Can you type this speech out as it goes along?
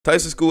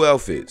Tyson school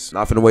outfits.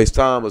 Not finna waste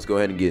time, let's go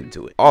ahead and get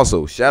into it.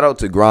 Also, shout out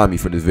to Grimy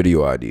for this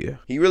video idea.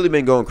 He really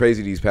been going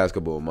crazy these past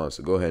couple of months,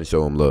 so go ahead and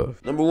show him love.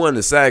 Number one,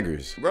 the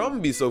saggers. Bro, I'm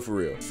gonna be so for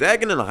real.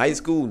 Sagging in high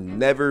school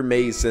never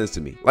made sense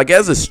to me. Like,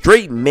 as a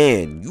straight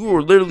man, you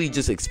were literally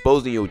just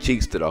exposing your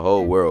cheeks to the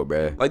whole world,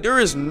 bruh. Like, there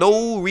is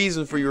no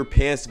reason for your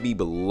pants to be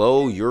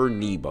below your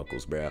knee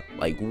buckles, bruh.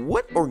 Like,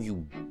 what are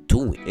you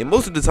doing? And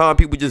most of the time,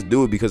 people just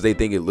do it because they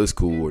think it looks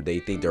cool or they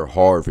think they're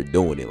hard for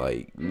doing it.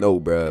 Like, no,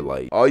 bruh.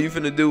 Like, all you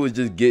finna do is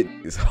just get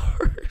it's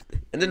hard.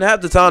 And then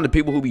half the time, the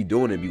people who be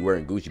doing it be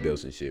wearing Gucci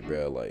belts and shit,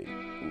 bro. Like,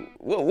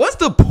 what's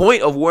the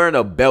point of wearing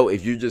a belt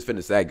if you're just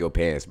finna sag your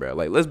pants, bro?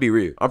 Like, let's be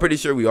real. I'm pretty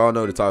sure we all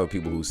know the type of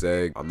people who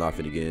sag. I'm not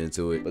finna get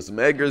into it. But some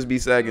Edgars be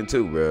sagging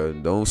too, bro.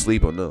 Don't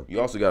sleep on them.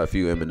 You also got a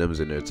few M&Ms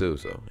in there too,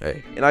 so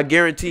hey. And I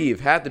guarantee if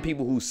half the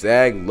people who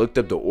sag looked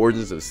up the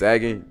origins of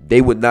sagging,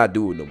 they would not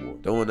do it no more.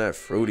 Doing that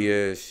fruity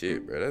ass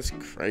shit, bro. That's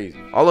crazy.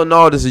 All in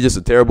all, this is just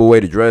a terrible way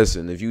to dress.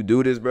 And if you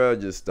do this, bro,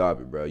 just stop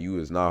it, bro. You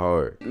is not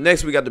hard.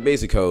 Next, we got the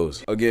basic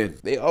hoes. Again,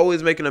 they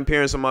always make an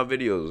appearance on my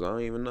videos. I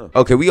don't even know.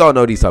 Okay, we all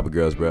know these type of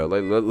girls, bro.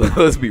 Like,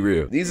 let's be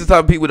real. These are the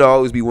type of people that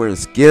always be wearing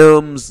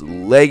Skims,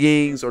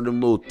 leggings, or them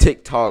little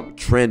TikTok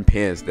trend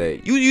pants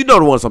that you know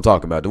the ones I'm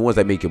talking about. The ones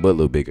that make your butt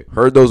look bigger.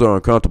 Heard those are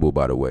uncomfortable,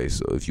 by the way.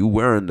 So if you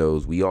wearing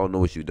those, we all know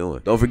what you're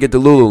doing. Don't forget the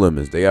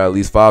Lululemons. They got at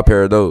least 5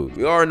 pair of those.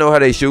 We already know how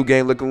they shoe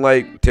game looking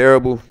like.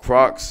 Terrible.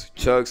 Crocs,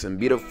 Chucks, and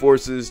beat up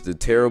Forces. The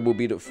terrible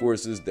beat up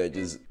Forces that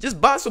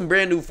just buy some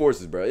brand new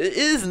Forces, bro. It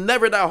is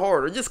never that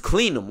hard. Or just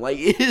clean them. Like,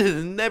 it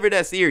is never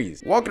that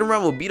serious. Walking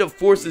around with beat up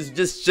Forces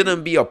just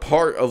shouldn't be a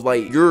part of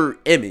like your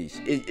image.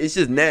 It's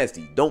just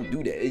nasty. Don't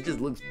do that. It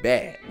just looks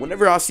bad.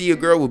 Whenever I see a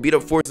girl with beat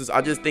up Forces,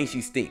 I just think she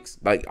stinks.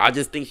 Like, I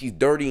just think she's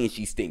dirty and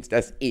she stinks.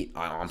 That's it.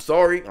 I'm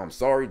sorry.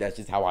 That's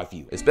just how I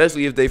feel.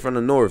 Especially if they from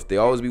the north. They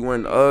always be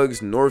wearing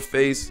Uggs, North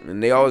Face,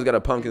 and they always got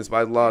a pumpkin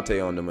spice latte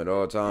on them at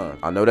all times.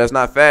 I know that's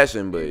not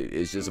fashion, but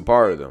it's just a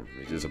part of them.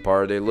 It's just a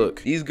part of their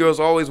look. These girls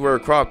always wear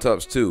crop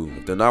tops too.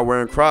 If they're not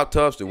wearing crop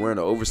tops, they're wearing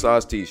an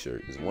oversized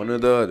t-shirt. It's one or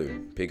the other.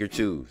 Pick or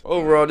choose.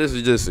 Overall, this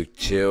is just a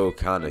chill,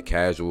 kind of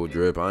casual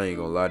drip. I ain't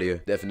gonna lie to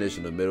you.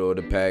 Definition of middle of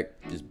the pack.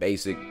 Just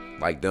basic.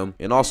 Like them.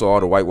 And also all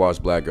the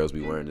whitewashed black girls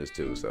be wearing this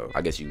too, so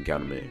I guess you can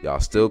count them in. Y'all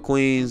still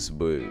queens,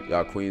 but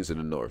y'all queens in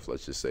the north,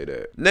 let's just say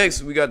that.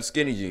 Next, we got the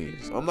skinny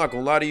jeans. I'm not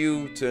gonna lie to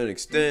you, to an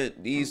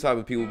extent, these type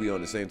of people be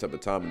on the same type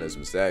of timing as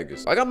some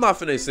saggers. Like, I'm not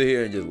finna sit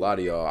here and just lie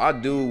to y'all. I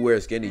do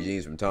wear skinny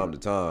jeans from time to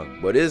time,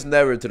 but it's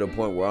never to the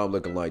point where I'm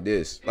looking like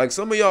this. Like,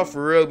 some of y'all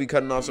for real be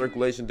cutting off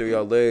circulation through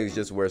y'all legs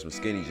just to wear some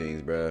skinny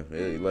jeans,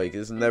 bruh. Like,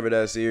 it's never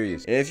that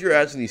serious. And if you're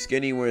actually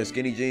skinny wearing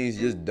skinny jeans,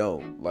 just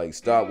don't. Like,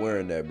 stop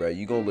wearing that, bruh.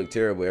 You gonna look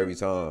terrible every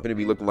time. Gonna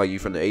be looking like you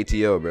from the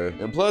ATL, bro.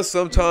 And plus,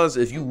 sometimes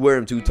if you wear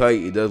them too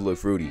tight, it does look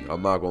fruity.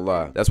 I'm not gonna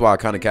lie. That's why I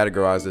kind of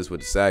categorize this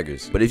with the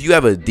saggers. But if you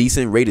have a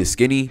decent rated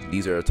skinny,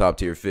 these are a top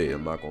tier fit.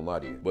 I'm not gonna lie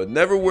to you. But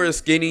never wear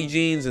skinny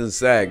jeans and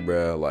sag,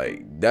 bro.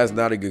 Like, that's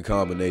not a good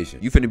combination.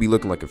 You finna be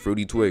looking like a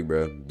fruity twig,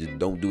 bro. Just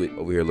don't do it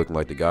over here looking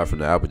like the guy from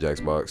the Apple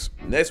Jacks box.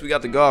 Next, we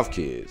got the golf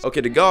kids.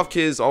 Okay, the golf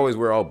kids always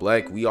wear all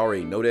black. We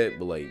already know that.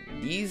 But like,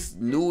 these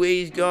new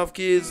age golf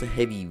kids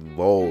have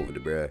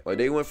evolved, bro. Like,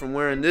 they went from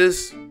wearing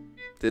this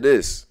to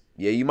this.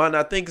 Yeah, you might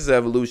not think it's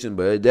evolution,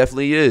 but it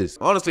definitely is.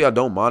 Honestly, I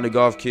don't mind the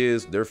golf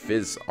kids. Their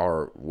fits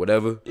are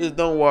whatever. Just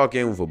don't walk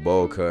in with a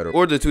bowl cut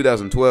or the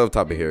 2012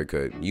 type of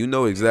haircut. You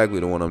know exactly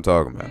the one I'm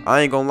talking about.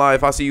 I ain't gonna lie,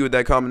 if I see you with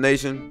that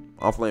combination,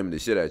 I'm flaming the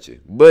shit at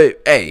you.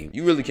 But hey,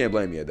 you really can't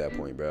blame me at that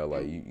point, bro.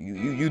 Like,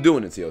 you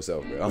doing it to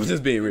yourself, bro. I'm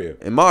just being real.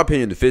 In my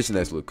opinion, the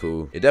fishnets look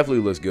cool. It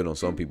definitely looks good on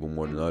some people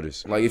more than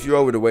others. Like, if you're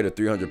over the weight of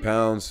 300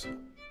 pounds,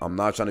 I'm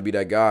not trying to be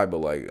that guy, but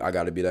like, I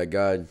gotta be that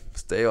guy.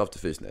 Stay off the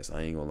fishnets. I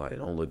ain't gonna lie, it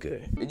don't look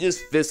good. It just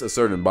fits a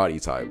certain body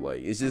type.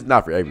 Like, it's just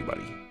not for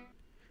everybody.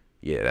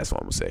 Yeah, that's what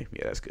I'm gonna say.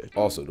 Yeah, that's good.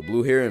 Also, the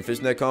blue hair and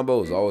fishnet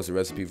combo is always a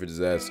recipe for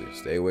disaster.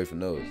 Stay away from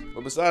those.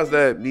 But besides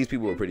that, these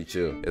people are pretty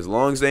chill. As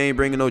long as they ain't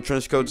bringing no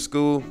trench coat to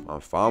school,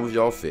 I'm fine with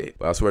y'all fit.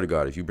 But I swear to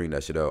God, if you bring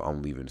that shit out,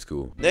 I'm leaving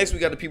school. Next, we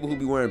got the people who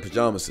be wearing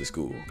pajamas to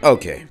school.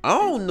 Okay, I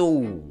don't know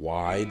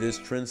why this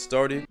trend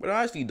started, but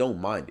I actually don't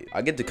mind it.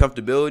 I get the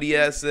comfortability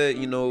aspect.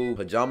 You know,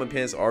 pajama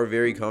pants are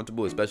very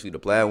comfortable, especially the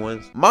plaid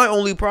ones. My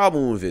only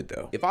problem with it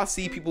though, if I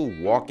see people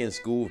walk in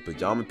school with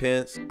pajama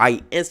pants,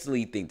 I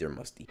instantly think they're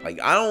musty.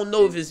 Like, I don't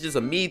know if it's just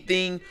a me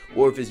thing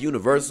or if it's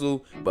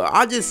universal, but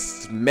I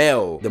just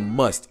smell the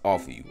must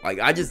off of you. Like,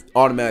 I just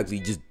automatically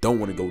just don't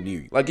want to go near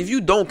you. Like, if you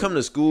don't come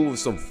to school with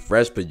some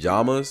fresh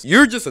pajamas,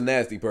 you're just a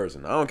nasty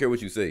person. I don't care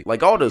what you say.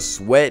 Like, all the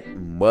sweat,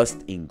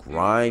 must, and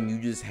grime you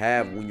just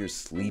have when you're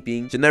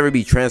sleeping should never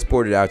be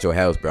transported out your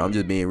house, bro. I'm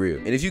just being real.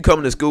 And if you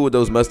come to school with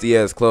those musty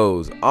ass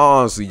clothes, I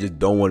honestly just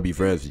don't want to be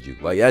friends with you.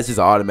 Like, that's just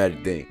an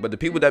automatic thing. But the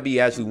people that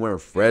be actually wearing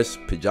fresh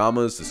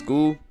pajamas to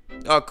school,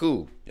 y'all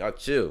cool. Y'all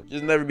chill.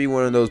 Just never be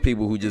one of those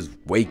people who just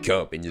wake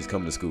up and just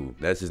come to school.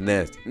 That's just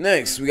nasty.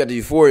 Next, we got the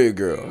Euphoria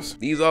girls.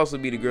 These also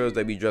be the girls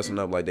that be dressing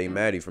up like they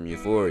Maddie from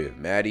Euphoria.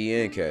 Maddie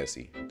and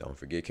Cassie. Don't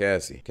forget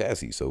Cassie.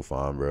 Cassie's so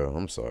fine, bro.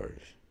 I'm sorry.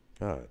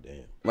 God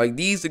damn. Like,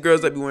 these the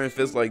girls that be wearing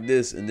fits like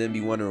this and then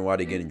be wondering why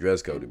they getting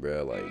dress coded,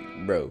 bro.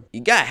 Like, bro,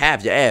 you got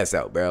half your ass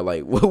out, bro.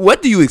 Like,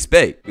 what do you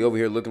expect? Be over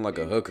here looking like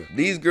a hooker.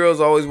 These girls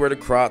always wear the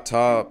crop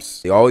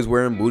tops. They always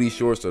wearing booty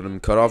shorts or them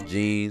cut off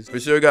jeans. For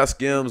sure got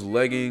Skims,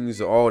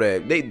 leggings, all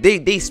that.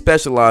 They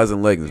specialize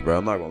in leggings, bro.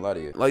 I'm not gonna lie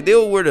to you. Like,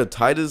 they'll wear the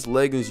tightest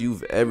leggings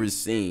you've ever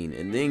seen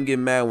and then get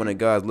mad when a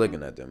guy's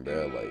looking at them,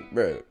 bro. Like,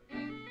 bro,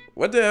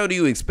 what the hell do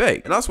you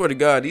expect? And I swear to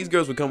God, these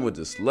girls would come with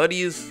the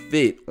sluttiest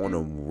fit on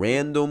a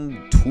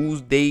random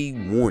Tuesday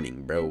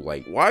morning, bro.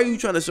 Like, why are you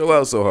trying to show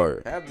out so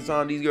hard? Half the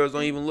time, these girls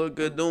don't even look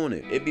good doing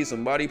it. It be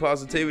some body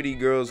positivity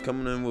girls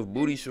coming in with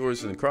booty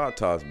shorts and crop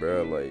tops,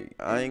 bro. Like,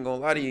 I ain't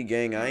gonna lie to you,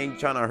 gang. I ain't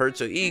trying to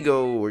hurt your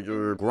ego or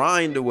your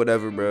grind or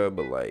whatever, bro.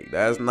 But, like,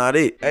 that's not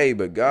it. Hey,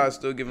 but God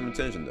still give them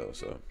attention, though.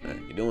 So, hey,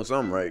 you're doing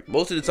something right.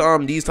 Most of the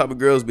time, these type of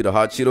girls be the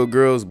hot Cheeto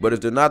girls. But if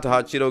they're not the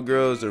hot Cheeto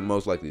girls, they're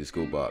most likely the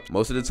school bops.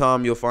 Most of the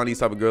time, you'll find these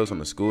type of girls on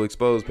the school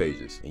exposed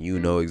pages, and you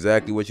know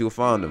exactly what you'll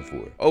find them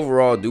for.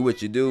 Overall, do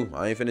what you do.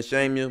 I ain't finna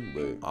shame you,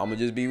 but I'ma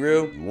just be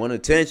real. You want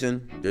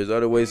attention, there's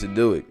other ways to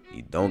do it.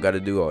 You don't gotta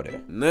do all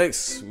that.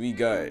 Next, we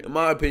got, in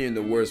my opinion,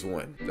 the worst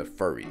one, the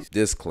furries.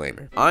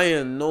 Disclaimer: I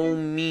in no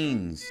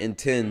means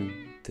intend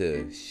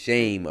to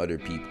shame other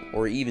people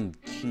or even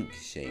kink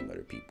shame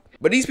other people.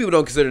 But these people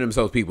don't consider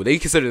themselves people. They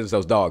consider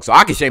themselves dogs. So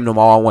I can shame them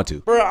all I want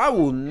to. Bro, I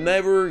will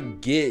never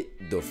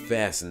get the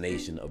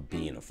fascination of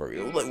being a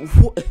furry. Like,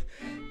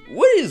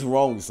 what is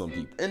wrong with some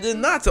people? And then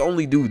not to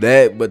only do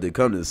that, but to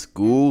come to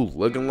school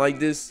looking like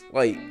this.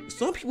 Like,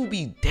 some people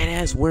be dead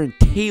ass wearing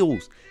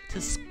tails to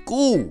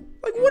school.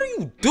 Like, what are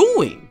you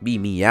doing? Be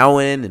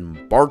meowing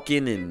and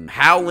barking and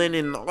howling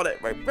and all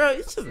that. Like, bro,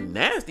 it's just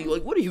nasty.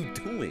 Like, what are you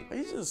doing?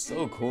 It's just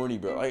so corny,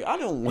 bro. Like, I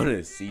don't want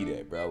to see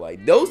that, bro.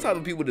 Like, those type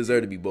of people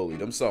deserve to be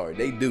bullied. I'm sorry,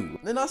 they do.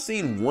 Then I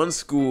seen one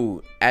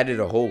school added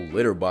a whole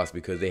litter box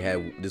because they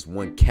had this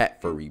one cat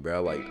furry,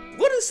 bro. Like,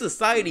 what is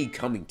society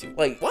coming to?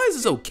 Like, why is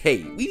this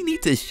okay? We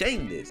need to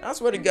shame this. I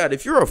swear to God,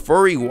 if you're a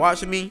furry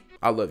watching me,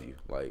 I love you.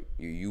 Like,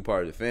 you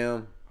part of the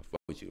fam. I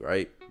fuck with you,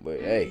 right?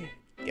 But hey,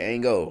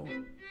 Gango,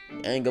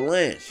 Anga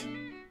Lynch,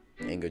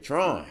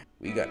 Angatron.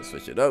 We gotta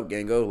switch it up,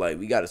 Gango. Like,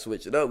 we gotta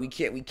switch it up. We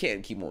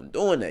can't keep on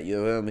doing that, you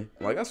know what I mean?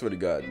 Like, I swear to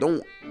God,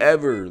 don't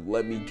ever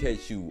let me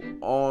catch you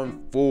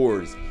on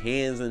fours,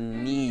 hands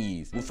and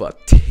knees with a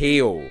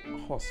tail.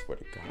 Oh, I swear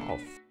to God, I'll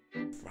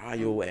fry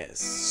your ass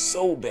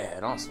so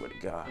bad. I swear to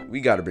God.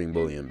 We gotta bring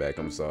bullying back.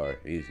 I'm sorry.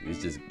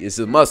 It's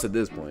a must at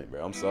this point,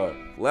 bro. I'm sorry.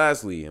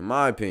 Lastly, in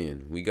my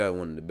opinion, we got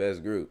one of the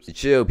best groups. The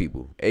chill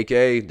people,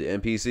 aka the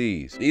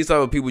NPCs. These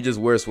type of people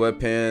just wear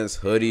sweatpants,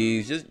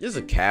 hoodies, just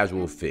a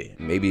casual fit.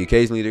 Maybe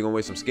occasionally they're gonna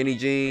wear some skinny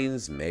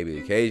jeans. Maybe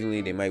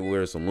occasionally they might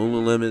wear some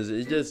Lululemons.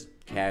 It's just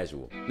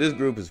casual. This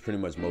group is pretty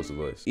much most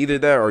of us. Either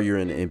that or you're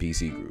in the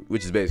NPC group,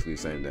 which is basically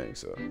the same thing.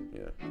 So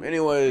yeah.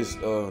 Anyways,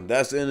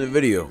 that's the end of the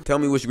video. Tell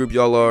me which group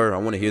y'all are. I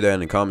want to hear that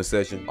in the comment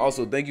section.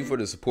 Also, thank you for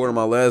the support on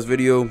my last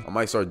video. I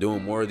might start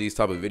doing more of these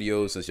type of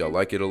videos since y'all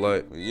like it a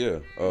lot. But yeah.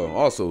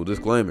 Also,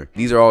 disclaimer: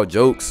 these are all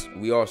jokes.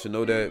 We all should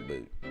know that,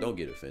 but don't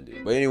get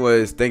offended. But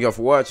anyways, thank y'all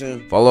for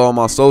watching. Follow all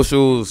my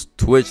socials,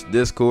 Twitch,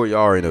 Discord. Y'all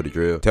already know the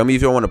drill. Tell me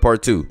if y'all want a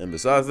part 2. And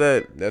besides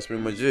that, that's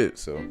pretty much it.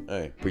 So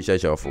hey,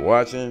 appreciate y'all for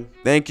watching.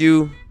 Thank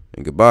you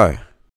and goodbye.